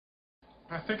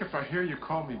I think if I hear you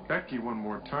call me Becky one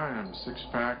more time,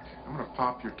 six-pack, I'm gonna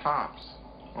pop your tops.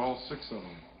 All 6 of them.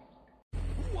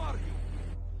 Who are you?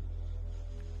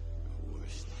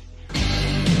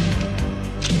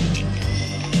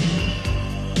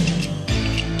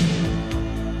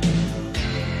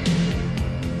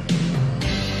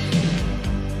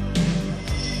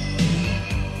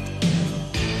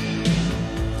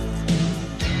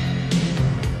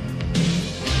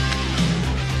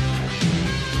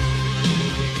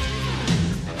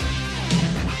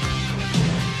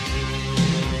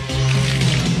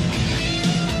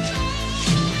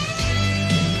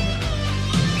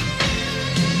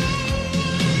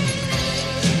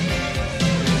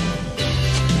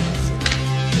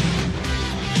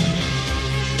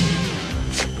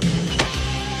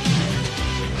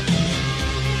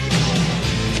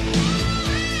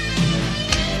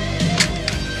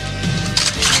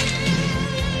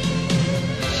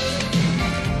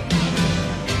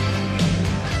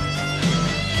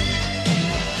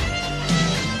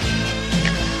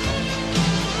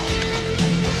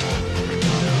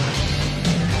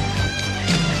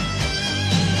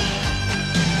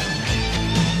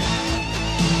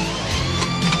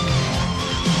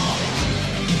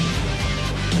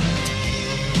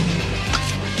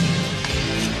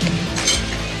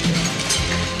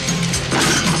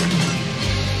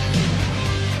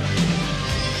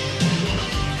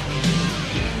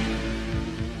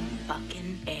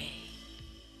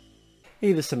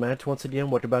 Hey, this is Matt once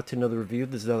again. Welcome back to another review.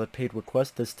 This is another paid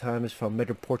request. This time is from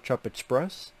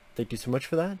MegaPorkChopExpress. Thank you so much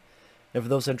for that. And for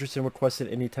those interested in requesting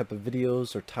any type of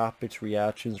videos or topics,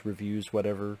 reactions, reviews,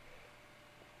 whatever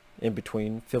in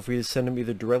between, feel free to send them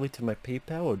either directly to my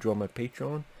PayPal or join my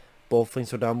Patreon. Both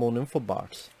links are down below in the info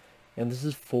box. And this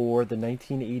is for the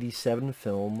 1987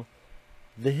 film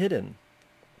The Hidden,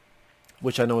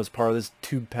 which I know is part of this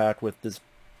tube pack with this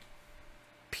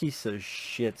piece of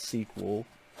shit sequel.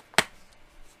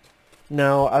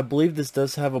 Now, I believe this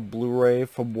does have a Blu-ray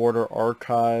from Warner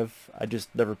Archive. I just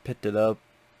never picked it up.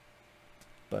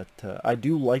 But I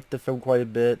do like the film quite a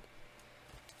bit.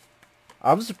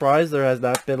 I'm surprised there has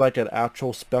not been like an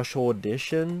actual special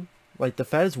edition. Like the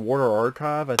fact it's Warner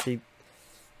Archive,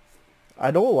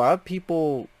 I know a lot of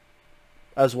people,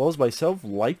 as well as myself,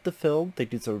 like the film.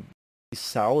 Think it's a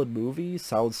solid movie,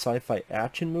 solid sci-fi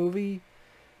action movie.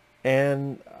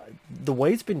 And the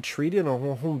way it's been treated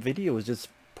on home video is just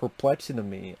perplexing to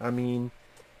me. I mean,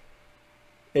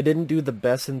 it didn't do the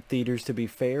best in theaters, to be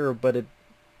fair, but it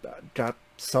got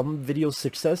some video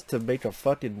success to make a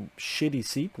fucking shitty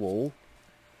sequel.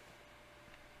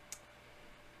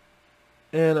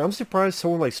 And I'm surprised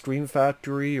someone like Stream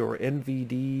Factory or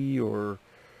NVD or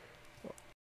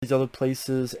these other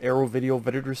places, Arrow Video,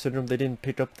 Vinegar Syndrome, they didn't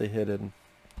pick up The Hidden.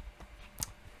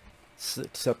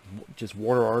 Except just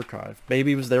Warner Archive.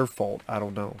 Maybe it was their fault. I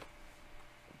don't know.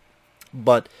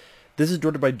 But this is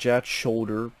directed by Jack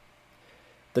Sholder,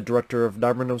 the director of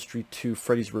Nightmare on Elm Street 2,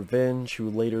 Freddy's Revenge, who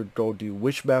would later go do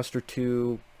Wishmaster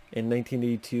 2. In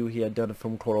 1982, he had done a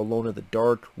film called Alone in the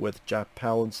Dark with Jack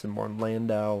Palance and Martin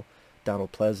Landau,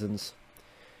 Donald Pleasence.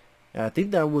 And I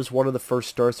think that was one of the first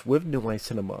starts with New Line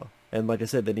Cinema. And like I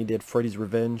said, then he did Freddy's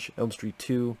Revenge, Elm Street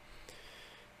 2.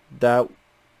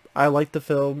 I liked the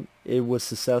film. It was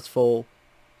successful.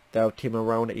 That came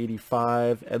around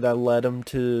 85, and that led him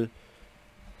to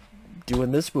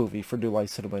doing this movie for New Line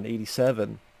Cinema in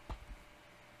 87.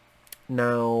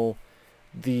 Now,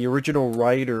 the original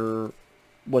writer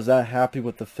was not happy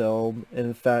with the film, and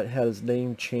in fact had his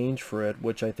name changed for it,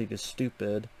 which I think is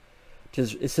stupid.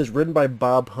 It says written by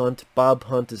Bob Hunt. Bob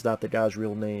Hunt is not the guy's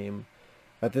real name.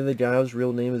 I think the guy's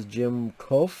real name is Jim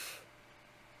Kouf,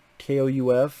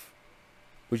 K-O-U-F,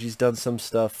 which he's done some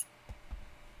stuff.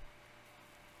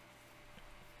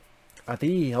 I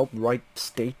think he helped write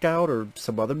Stakeout or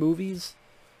some other movies.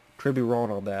 Could be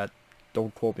wrong on that.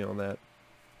 Don't quote me on that.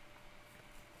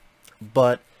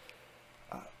 But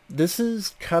this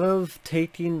is kind of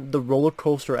taking the roller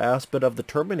coaster aspect of the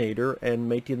Terminator and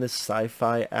making this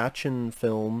sci-fi action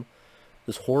film,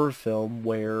 this horror film,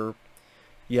 where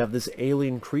you have this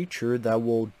alien creature that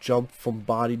will jump from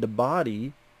body to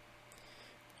body,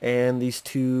 and these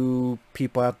two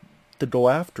people have to go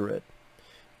after it.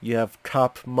 You have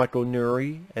cop Michael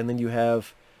Nouri, and then you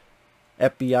have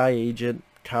FBI agent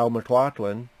Kyle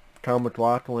MacLachlan. Kyle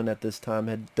MacLachlan at this time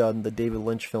had done the David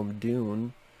Lynch film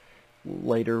Dune.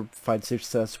 Later find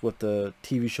success with the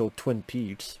TV show Twin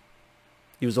Peaks.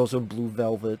 He was also in Blue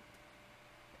Velvet.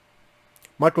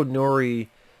 Michael Nouri,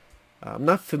 I'm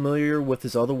not familiar with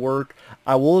his other work.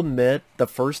 I will admit, the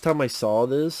first time I saw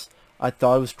this, I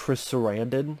thought it was Chris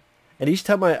Sarandon. And each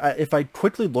time if I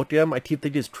quickly look at him, I keep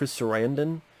thinking it's Chris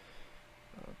Sarandon.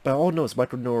 But oh no, it's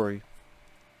Michael Nouri.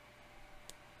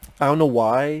 I don't know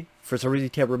why. For some reason, he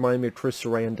kept reminding me of Chris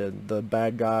Sarandon, the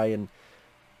bad guy in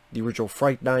the original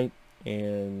Fright Night,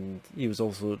 and he was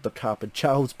also the cop in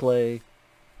Child's Play.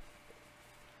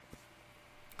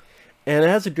 And it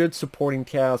has a good supporting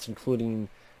cast, including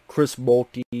Chris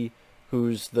Mulkey,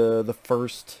 who's the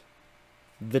first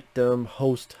victim,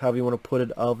 host, however you want to put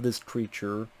it, of this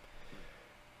creature.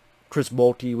 Chris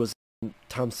Mulkey was in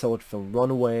Tom Selleck film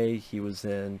Runaway. He was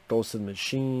in Ghost in the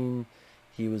Machine.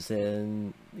 He was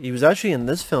actually in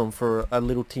this film for a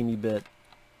little teeny bit.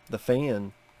 The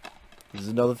Fan. This is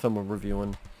another film I'm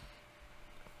reviewing.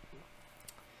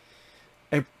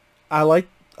 I like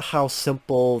how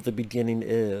simple the beginning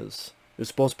is. It was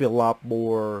supposed to be a lot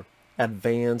more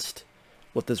advanced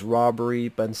with this robbery,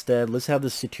 but instead, let's have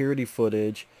this security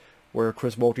footage where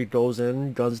Chris Mulkey goes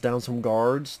in, guns down some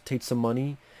guards, takes some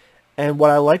money. And what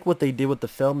I like what they did with the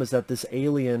film is that this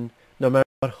alien, no matter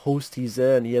what host he's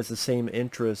in, he has the same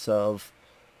interests of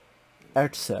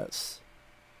excess.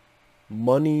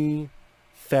 Money,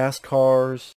 fast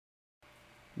cars,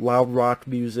 loud rock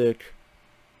music,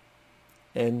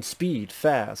 and speed.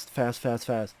 Fast, fast, fast,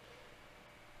 fast.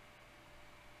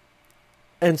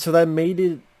 And so that made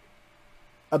it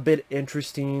a bit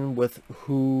interesting with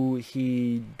who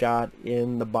he got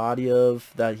in the body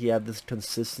of, that he had this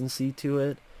consistency to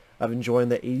it, of enjoying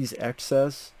the 80s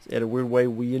excess. In a weird way,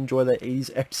 we enjoy the 80s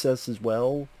excess as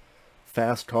well.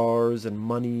 Fast cars and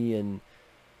money, and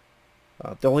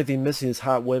the only thing missing is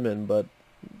hot women, but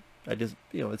I just,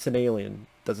 it's an alien.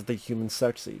 Doesn't think humans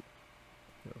sexy.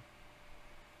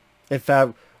 In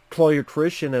fact, Claudia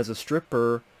Christian as a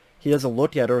stripper, he doesn't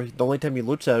look at her. The only time he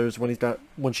looks at her is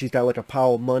when she's got like a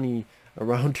pile of money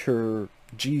around her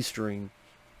G-string.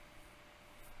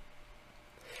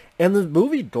 And the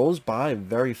movie goes by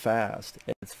very fast.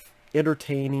 It's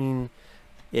entertaining.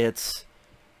 It's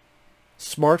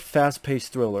smart,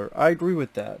 fast-paced thriller. I agree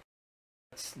with that.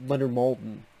 It's Leonard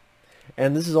Maltin.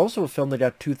 And this is also a film that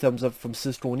got 2 thumbs up from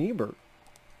Siskel and Ebert.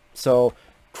 So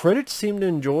critics seem to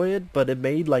enjoy it, but it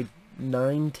made like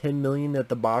 9-10 million at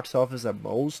the box office at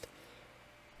most.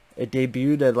 It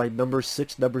debuted at like number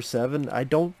 6, number 7. I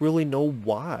don't really know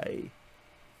why.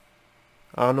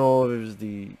 I don't know if it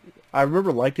was I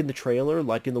remember liking the trailer,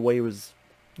 liking the way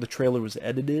the trailer was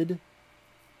edited.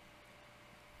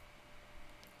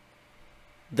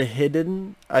 The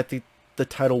Hidden, I think the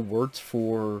title works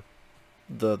for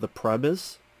the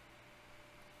premise.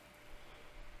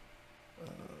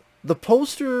 The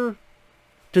poster,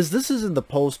 because this isn't the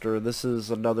poster, this is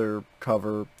another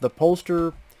cover. The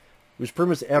poster was pretty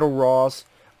much Ed Ross.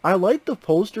 I like the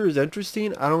poster, it's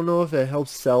interesting. I don't know if it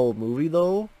helps sell a movie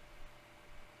though.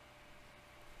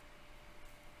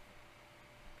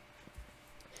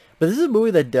 But this is a movie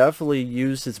that definitely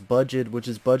used its budget, which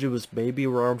its budget was maybe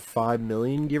around 5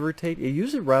 million, give or take. It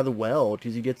used it rather well,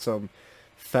 because you get some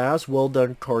fast,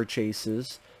 well-done car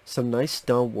chases, some nice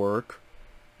stunt work.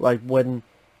 Like when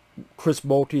Chris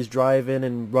Mulkey's driving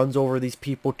and runs over these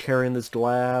people carrying this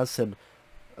glass, and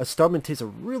a stuntman takes a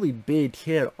really big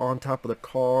hit on top of the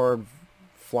car,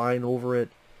 flying over it.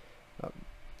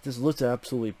 Just looks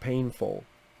absolutely painful.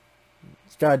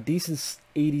 It's got a decent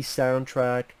 80s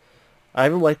soundtrack. I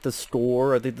even like the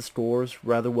score. I think the score is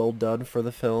rather well done for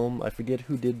the film. I forget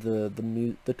who did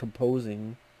the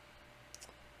composing.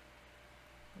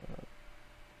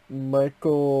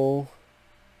 Michael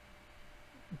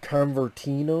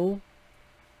Convertino.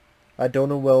 I don't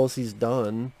know what else he's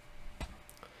done.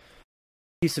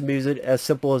 Piece of music, as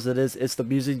simple as it is, it's the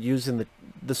music used in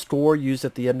the score used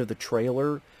at the end of the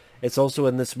trailer. It's also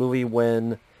in this movie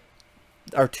when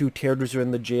our 2 characters are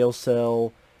in the jail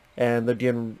cell and they're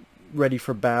getting ready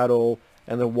for battle,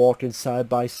 and they're walking side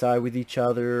by side with each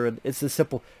other, and it's a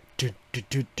simple I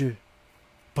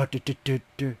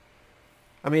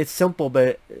mean, it's simple,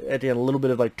 but again, a little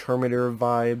bit of like Terminator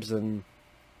vibes. And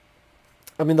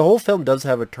I mean, the whole film does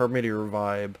have a Terminator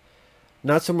vibe.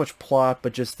 Not so much plot,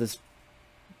 but just this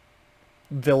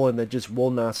villain that just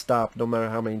will not stop no matter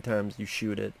how many times you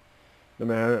shoot it. No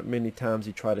matter how many times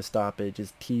you try to stop it, it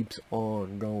just keeps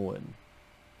on going.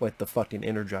 Like the fucking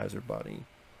Energizer Bunny.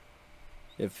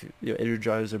 If your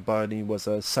Energizer Bunny was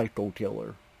a psycho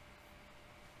killer,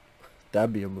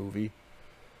 that'd be a movie.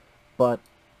 But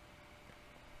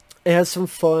it has some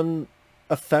fun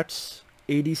effects,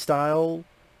 80s style,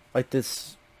 like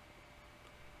this,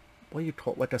 what do you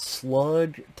call it, like a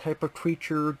slug type of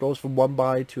creature, goes from one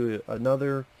body to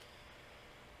another.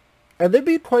 And there'd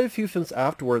be quite a few films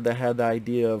afterward that had the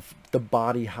idea of the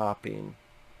body hopping.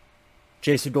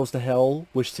 Jason Goes to Hell,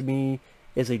 which to me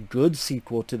is a good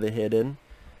sequel to The Hidden.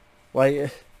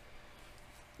 Like,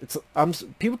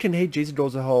 People can hate Jason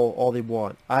Goes to Hell all they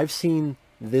want. I've seen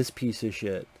this piece of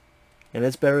shit, and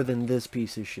it's better than this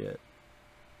piece of shit.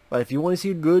 Like, if you want to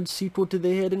see a good sequel to The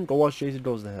Hidden, go watch Jason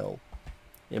Goes to Hell,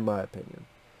 in my opinion.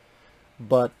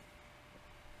 But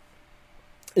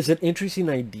it's an interesting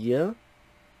idea.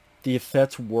 The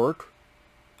effects work.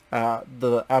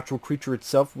 The actual creature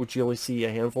itself, which you only see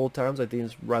a handful of times, I think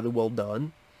is rather well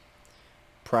done.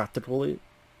 Practically.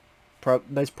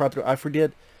 Nice practical. I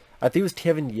forget. I think it was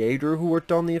Kevin Yeager who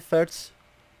worked on the effects.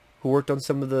 Who worked on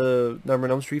some of the Nightmare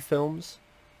on Elm Street films.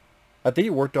 I think he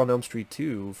worked on Elm Street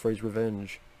 2, Freddy's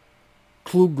Revenge.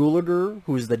 Clu Gulager,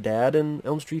 who is the dad in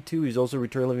Elm Street 2, he's also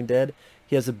Return of the Living Dead.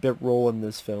 He has a bit role in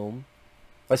this film.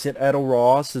 I said Edo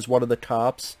Ross is one of the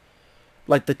cops.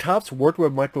 Like, the cops worked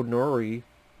with Michael Nouri,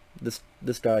 this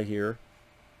guy here.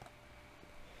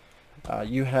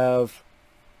 You have,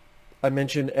 I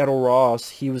mentioned Edo Ross.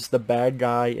 He was the bad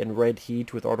guy in Red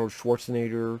Heat with Arnold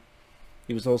Schwarzenegger.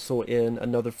 He was also in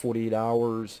Another 48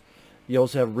 Hours. You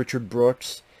also have Richard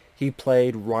Brooks. He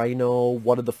played Rhino,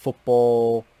 one of the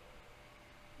football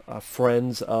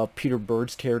friends of Peter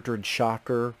Bird's character in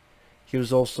Shocker. He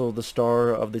was also the star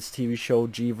of this TV show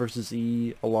G vs.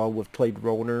 E, along with Blade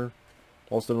Runner,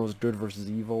 also known as Good vs.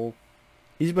 Evil.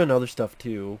 He's been in other stuff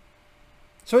too.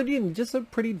 So again, just a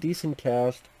pretty decent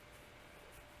cast.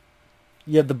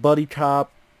 You have the buddy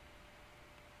cop.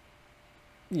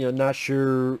 You know, not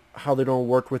sure how they don't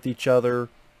work with each other.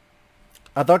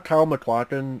 I thought Kyle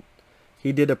MacLachlan,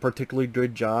 he did a particularly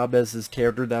good job as his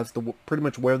character. That's the pretty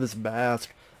much wear this mask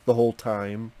the whole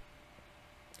time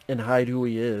and hide who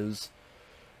he is.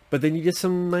 But then you get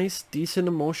some nice, decent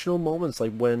emotional moments,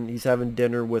 like when he's having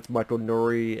dinner with Michael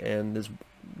Nouri and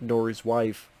Nouri's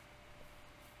wife.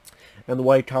 And the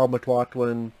way Kyle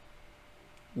MacLachlan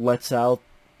lets out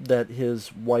that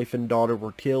his wife and daughter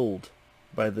were killed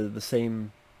by the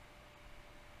same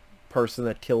person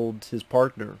that killed his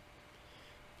partner.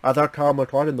 I thought Kyle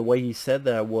MacLachlan, the way he said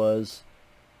that was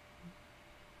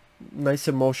nice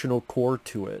emotional core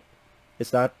to it.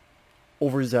 It's not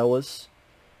overzealous.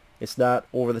 It's not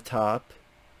over the top.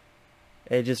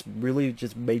 It just really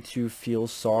just makes you feel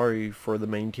sorry for the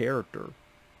main character.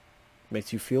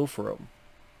 Makes you feel for him.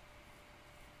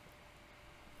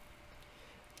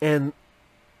 And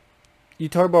you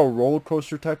talk about a roller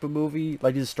coaster type of movie.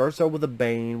 Like, it starts out with a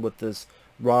bang, with this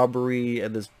robbery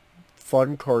and this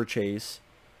fun car chase,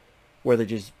 where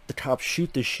the cops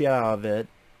shoot the shit out of it,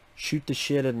 shoot the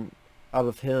shit out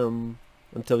of him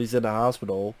until he's in the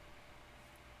hospital.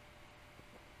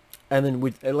 And then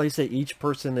with, like I say, each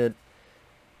person that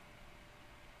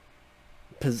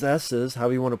possesses,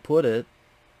 however you want to put it,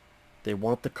 they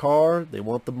want the car, they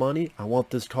want the money. I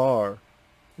want this car.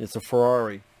 It's a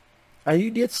Ferrari. And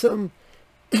you get some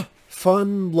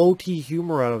fun, low-key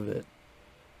humor out of it.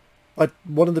 Like,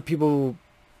 one of the people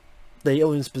the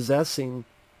alien's possessing,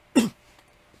 give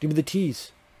me the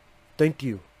keys. Thank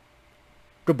you.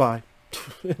 Goodbye.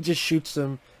 It just shoots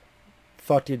him.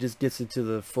 Fuck you, just gets into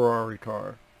the Ferrari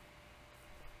car.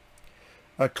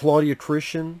 Claudia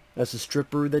Christian, as a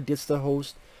stripper that gets the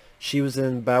host. She was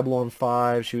in Babylon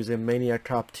 5. She was in Maniac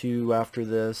Cop 2 after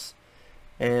this.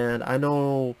 And I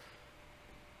know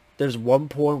there's one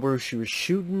point where she was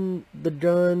shooting the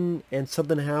gun and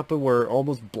something happened where it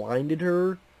almost blinded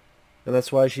her. And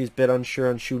that's why she's a bit unsure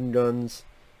on shooting guns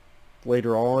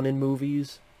later on in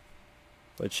movies.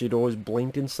 Like, she'd always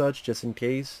blink and such, just in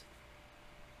case.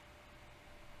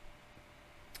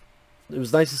 It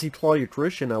was nice to see Claudia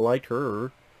Christian. I liked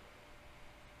her.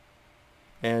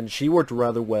 And she worked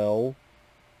rather well.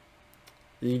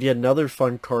 You get another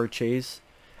fun car chase.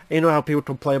 And you know how people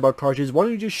complain about car chases? Why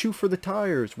don't you just shoot for the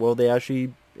tires? Well, they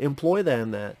actually employ that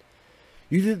in that.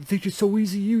 You didn't think it's so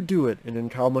easy, you do it. And then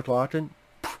Kyle MacLachlan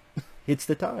hits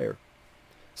the tire.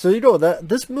 So you know that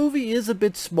this movie is a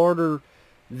bit smarter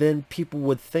than people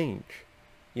would think.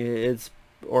 It's,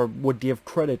 or would give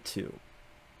credit to.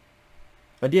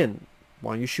 Again,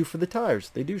 why don't you shoot for the tires?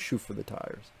 They do shoot for the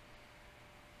tires.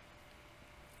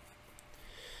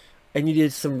 And you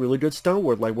did some really good stunt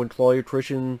work, like when Claudia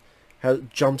Christian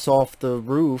jumps off the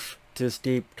roof to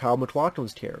escape Kyle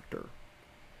MacLachlan's character.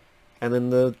 And then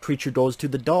the creature goes to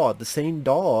the dog. The same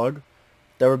dog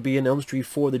that would be in Elm Street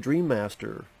 4, the Dream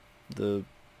Master. The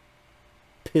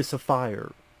Piss of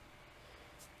Fire.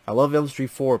 I love Elm Street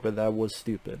 4, but that was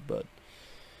stupid. But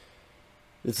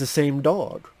it's the same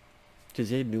dog. Because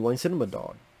he had New Line Cinema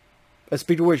dog.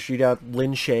 Speaking of which, you got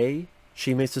Lynn Shay.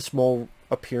 She makes a small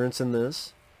appearance in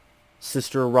this.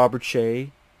 Sister of Robert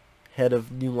Shay, head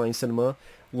of New Line Cinema.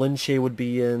 Lynn Shay would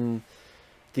be in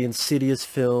the Insidious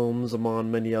films, among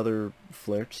many other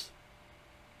flicks.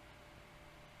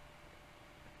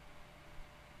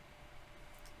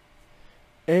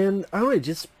 And I don't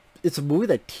know, it's a movie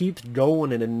that keeps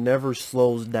going and it never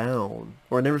slows down.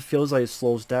 Or it never feels like it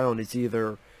slows down. It's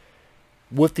either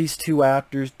with these two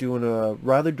actors doing a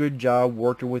rather good job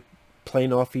working with,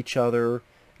 playing off each other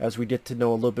as we get to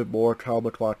know a little bit more Kyle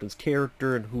MacLachlan's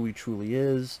character and who he truly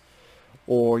is.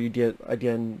 Or you get,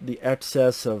 again, the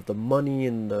excess of the money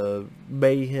and the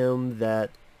mayhem that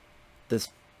this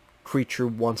creature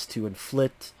wants to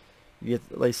inflict. You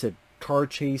get, like I said, car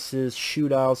chases,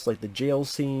 shootouts, like the jail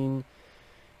scene.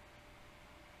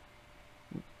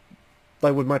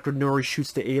 Like when Michael Nouri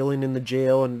shoots the alien in the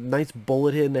jail, and a nice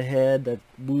bullet hit in the head that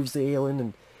moves the alien,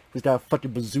 and he's got a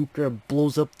fucking bazooka and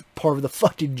blows up part of the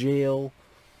fucking jail.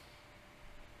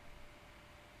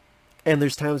 And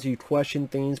there's times you question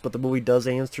things, but the movie does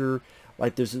answer.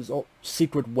 Like there's this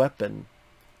secret weapon,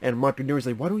 and Michael Nouri's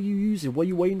like, "Why don't you use it? What are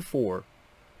you waiting for?"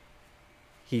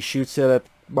 He shoots it at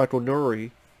Michael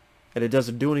Nouri, and it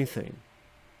doesn't do anything.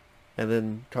 And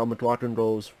then Kyle MacLachlan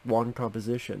goes, "Wrong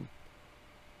composition.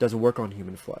 Doesn't work on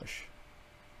human flesh."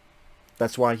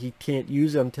 That's why he can't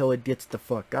use it until it gets the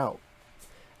fuck out.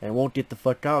 And won't get the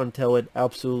fuck out until it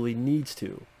absolutely needs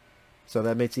to. So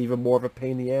that makes it even more of a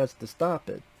pain in the ass to stop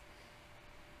it.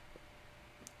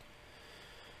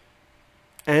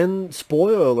 And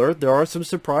spoiler alert, there are some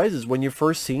surprises. When you're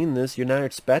first seeing this, you're not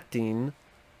expecting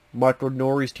Michael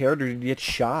Nouri's character to get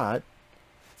shot,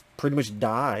 pretty much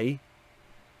die.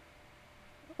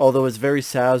 Although it's very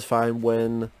satisfying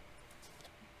when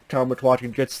Kyle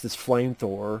MacLachlan gets this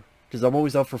flamethrower, because I'm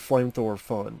always up for flamethrower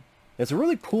fun. It's a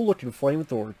really cool looking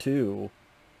flamethrower too.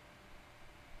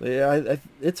 Yeah,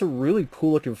 it's a really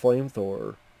cool looking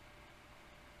flamethrower.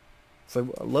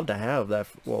 So I'd love to have that.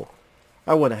 Well,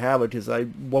 I wouldn't have it because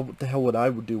what the hell would I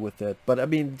do with it? But I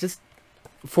mean, just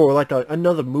for like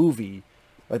another movie,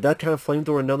 like that kind of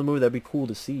flamethrower, another movie, that'd be cool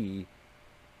to see.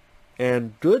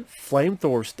 And good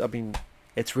flamethrower. I mean,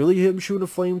 it's really him shooting a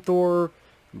flamethrower.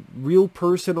 Real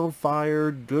person on fire.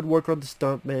 Good work on the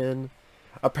stuntman.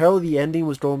 Apparently the ending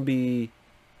was going to be...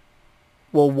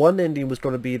 Well, one ending was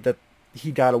going to be that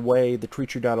he got away, the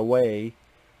creature got away.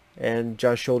 And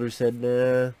Jack Sholder said,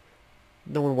 nah,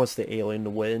 no one wants the alien to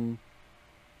win.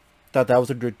 Thought that was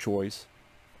a good choice.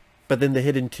 But then the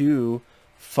Hidden 2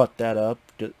 fucked that up.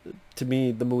 To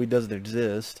me, the movie doesn't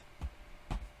exist.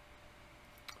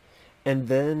 And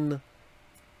then...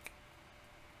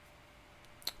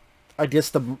 I guess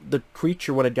the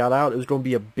creature, when it got out, it was going to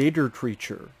be a bigger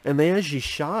creature. And they actually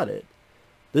shot it.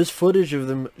 There's footage of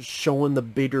them showing the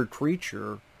bigger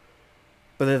creature.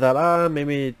 But they thought,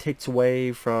 maybe it takes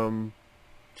away from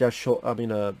Kyle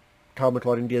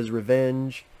MacLachlan gets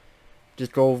revenge.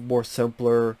 Just go more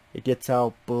simpler. It gets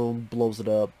out, boom, blows it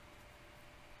up.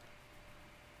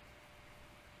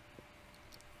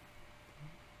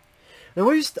 And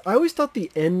I always thought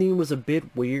the ending was a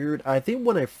bit weird. I think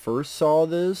when I first saw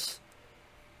this,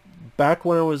 back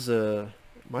when I was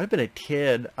might have been a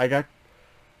kid, I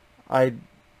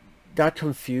got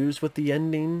confused with the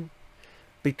ending,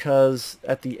 because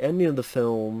at the ending of the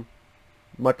film,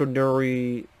 Michael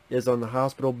Nouri is on the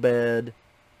hospital bed.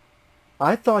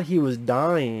 I thought he was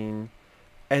dying,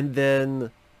 and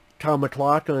then Kyle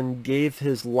MacLachlan gave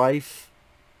his life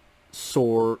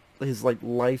source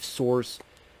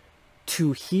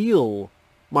to heal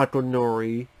Michael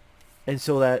Nouri, and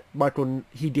so that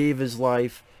he gave his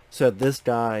life so that this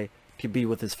guy could be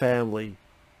with his family.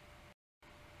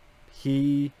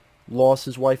 He lost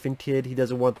his wife and kid. He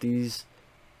doesn't want these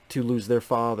to lose their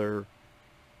father.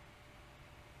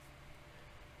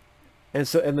 And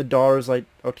the daughter's like,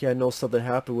 okay, I know something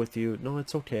happened with you. No,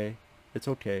 it's okay. It's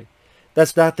okay.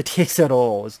 That's not the case at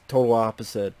all. It's the total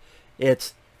opposite.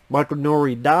 It's Michael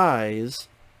Nouri dies,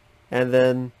 and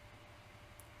then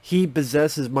he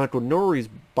possesses Michael Nouri's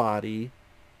body.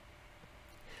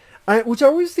 Which I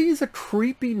always think is a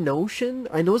creepy notion.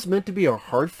 I know it's meant to be a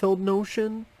heartfelt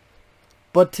notion,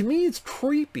 but to me it's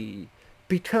creepy,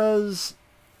 because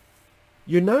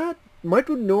Michael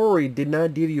Nouri did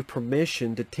not give you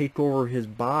permission to take over his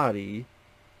body.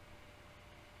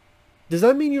 Does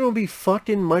that mean you don't be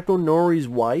fucking Michael Nouri's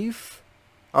wife?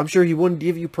 I'm sure he wouldn't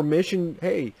give you permission.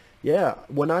 Hey, yeah,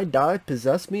 when I die,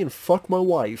 possess me and fuck my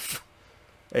wife.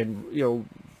 And,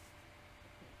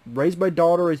 raise my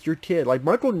daughter as your kid. Like,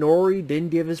 Michael Nouri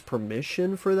didn't give his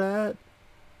permission for that.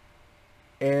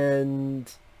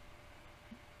 And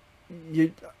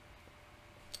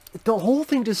the whole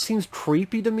thing just seems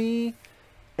creepy to me.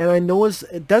 And I know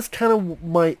that's kind of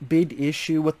my big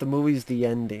issue with the movie, is the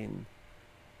ending.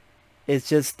 It's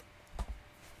just,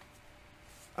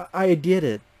 I get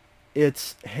it.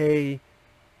 It's, hey,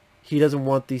 he doesn't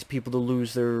want these people to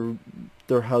lose their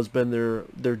husband,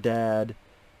 their dad.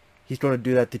 he's going to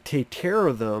do that to take care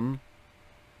of them.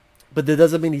 But that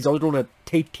doesn't mean he's always going to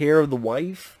take care of the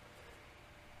wife.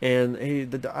 And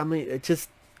I mean, it just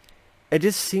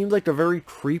seems like a very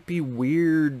creepy,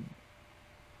 weird.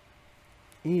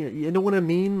 You know what I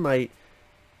mean? Like,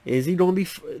 is he going to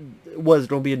be? Was it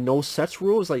going to be a no sex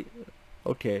rule? It's like,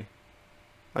 okay,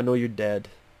 I know you're dead,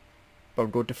 but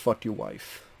I'm going to fuck your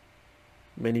wife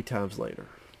many times later.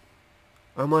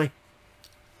 I'm like,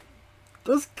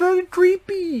 that's kind of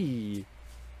creepy.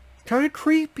 Kind of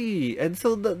creepy. And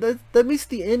so that makes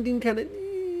the ending kind of...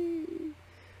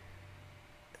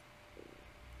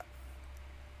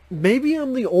 Maybe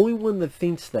I'm the only one that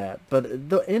thinks that, but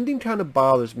the ending kind of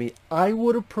bothers me. I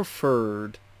would have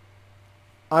preferred...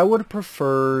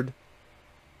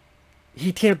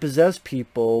 He can't possess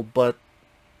people, but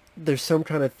there's some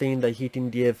kind of thing that he can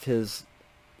give his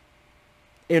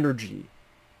energy.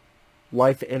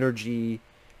 Life energy.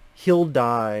 He'll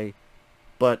die,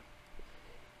 but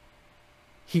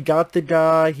he got the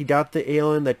guy, he got the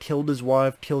alien that killed his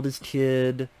wife, killed his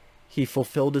kid. He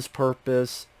fulfilled his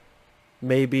purpose.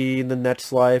 Maybe in the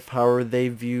next life, however they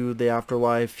view the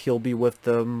afterlife, he'll be with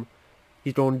them.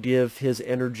 He's going to give his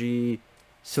energy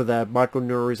so that Michael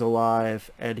Nouri's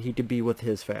alive and he could be with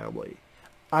his family.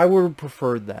 I would have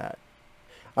preferred that.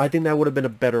 I think that would have been a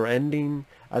better ending.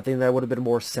 I think that would have been a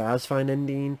more satisfying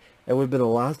ending. It would have been a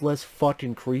lot less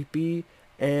fucking creepy.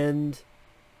 And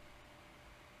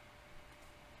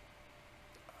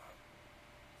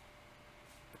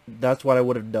that's what I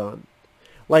would have done.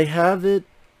 Like, have it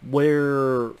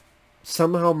where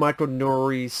somehow Michael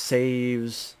Nouri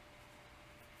saves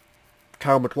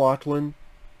Kyle MacLachlan,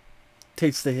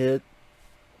 takes the hit,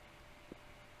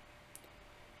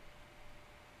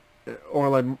 or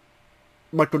like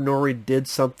Michael Nouri did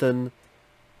something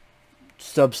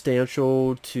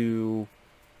substantial to...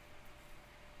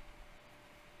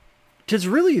 Because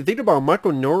really, you think about it,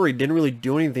 Michael Nouri didn't really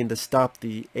do anything to stop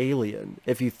the alien,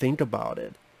 if you think about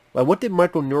it. Like, what did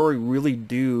Michael Nouri really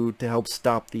do to help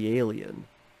stop the alien?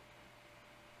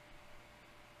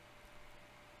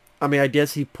 I mean, I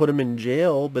guess he put him in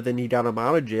jail, but then he got him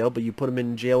out of jail, but you put him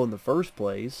in jail in the first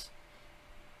place,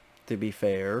 to be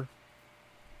fair.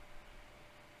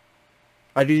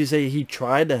 I do say he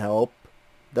tried to help.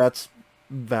 That's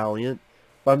valiant.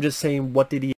 But I'm just saying, what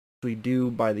did he actually do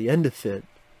by the end of it?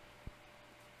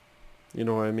 You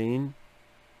know what I mean?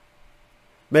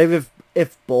 Maybe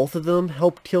if both of them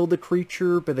helped kill the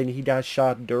creature, but then he got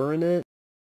shot during it,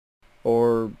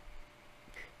 or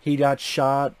he got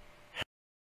shot,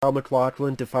 Kyle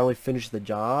MacLachlan, to finally finish the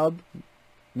job,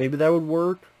 maybe that would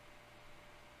work.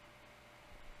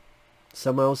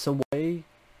 Somehow, some way.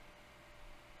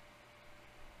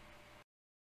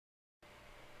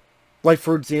 Like,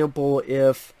 for example,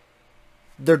 if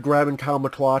they're grabbing Kyle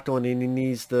MacLachlan and he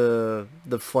needs the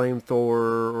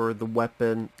flamethrower or the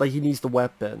weapon, like he needs the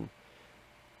weapon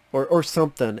or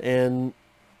something, and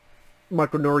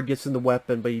Michael Nouri gets in the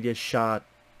weapon but he gets shot,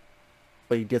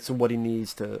 but he gets him what he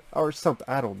needs to, or something.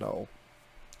 I don't know.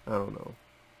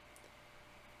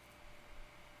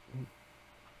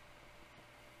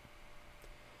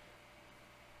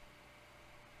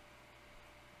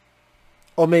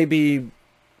 Or maybe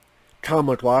Kyle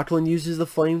MacLachlan uses the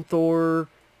flamethrower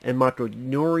and Michael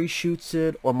Nouri shoots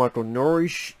it, or Michael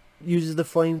Nouri uses the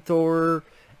flamethrower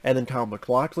and then Kyle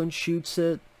MacLachlan shoots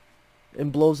it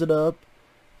and blows it up,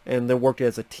 and they're working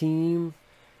as a team,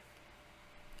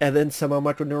 and then somehow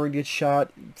Michael Nouri gets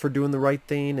shot for doing the right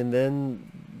thing, and then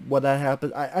what that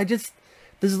happens. I just,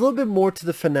 there's a little bit more to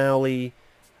the finale.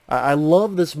 I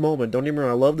love this moment, don't get me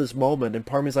wrong, I love this moment, and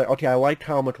part of me is like, okay, I like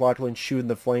Kyle MacLachlan shooting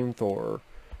the flamethrower,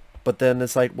 but then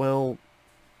it's like, well,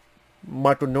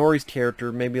 Michael Nouri's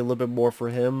character, maybe a little bit more for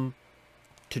him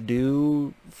to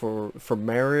do for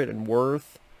merit and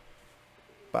worth.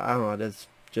 But I don't know, that's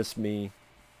just me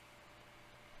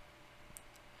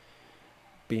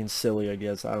being silly, I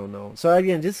guess. I don't know. So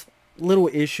again, just little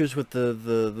issues with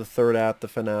the third act, the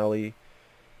finale.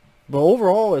 But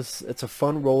overall, it's a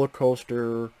fun roller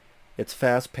coaster. It's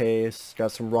fast paced. It's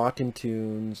got some rocking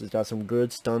tunes. It's got some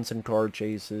good stunts and car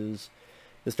chases.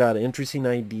 It's got an interesting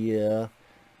idea.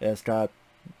 It's got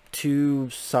two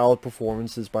solid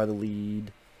performances by the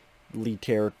lead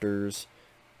characters.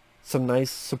 Some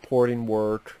nice supporting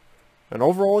work. And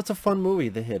overall, it's a fun movie,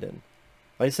 The Hidden.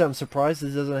 Like I said, I'm surprised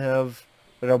this doesn't have...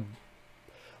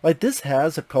 Like, this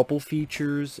has a couple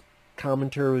features.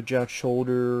 Commentary with Jack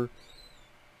Sholder.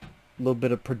 A little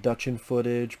bit of production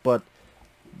footage. But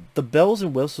the Bells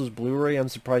and Whistles Blu-ray, I'm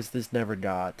surprised this never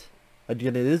got.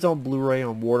 Again, it is on Blu-ray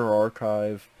on Warner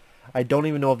Archive. I don't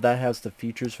even know if that has the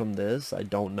features from this. I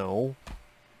don't know.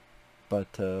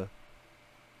 But,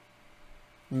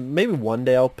 Maybe one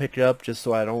day I'll pick it up just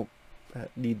so I don't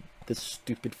need this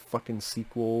stupid fucking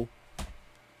sequel.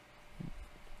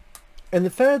 And the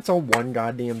fact it's on one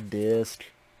goddamn disc,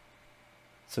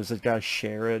 so it's just gotta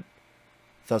share it.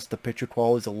 Thus the picture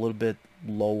quality is a little bit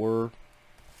lower.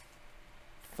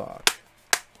 Fuck.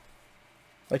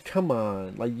 Like, come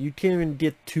on. Like, you can't even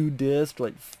get 2 discs.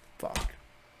 Like, fuck.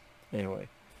 Anyway.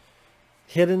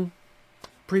 Hidden.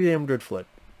 Pretty damn good flick.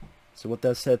 So with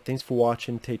that said, thanks for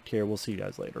watching. Take care. We'll see you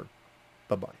guys later.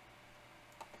 Bye-bye.